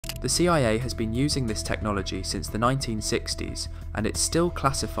The CIA has been using this technology since the 1960s, and it's still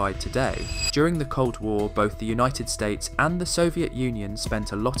classified today. During the Cold War, both the United States and the Soviet Union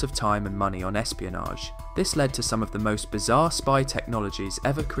spent a lot of time and money on espionage. This led to some of the most bizarre spy technologies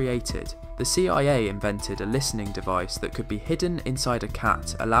ever created. The CIA invented a listening device that could be hidden inside a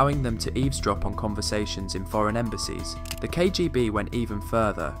cat, allowing them to eavesdrop on conversations in foreign embassies. The KGB went even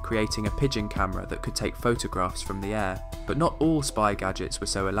further, creating a pigeon camera that could take photographs from the air. But not all spy gadgets were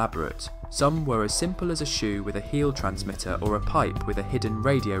so elaborate. Some were as simple as a shoe with a heel transmitter or a pipe with a hidden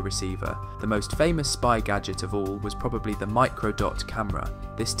radio receiver. The most famous spy gadget of all was probably the microdot camera.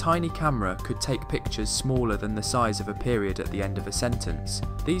 This tiny camera could take pictures smaller than the size of a period at the end of a sentence.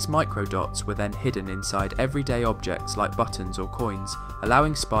 These microdots were then hidden inside everyday objects like buttons or coins,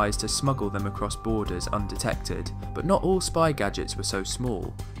 allowing spies to smuggle them across borders undetected. But not all spy gadgets were so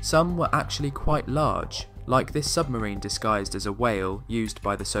small. Some were actually quite large, like this submarine disguised as a whale used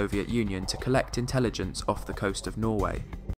by the Soviet Union to collect intelligence off the coast of Norway.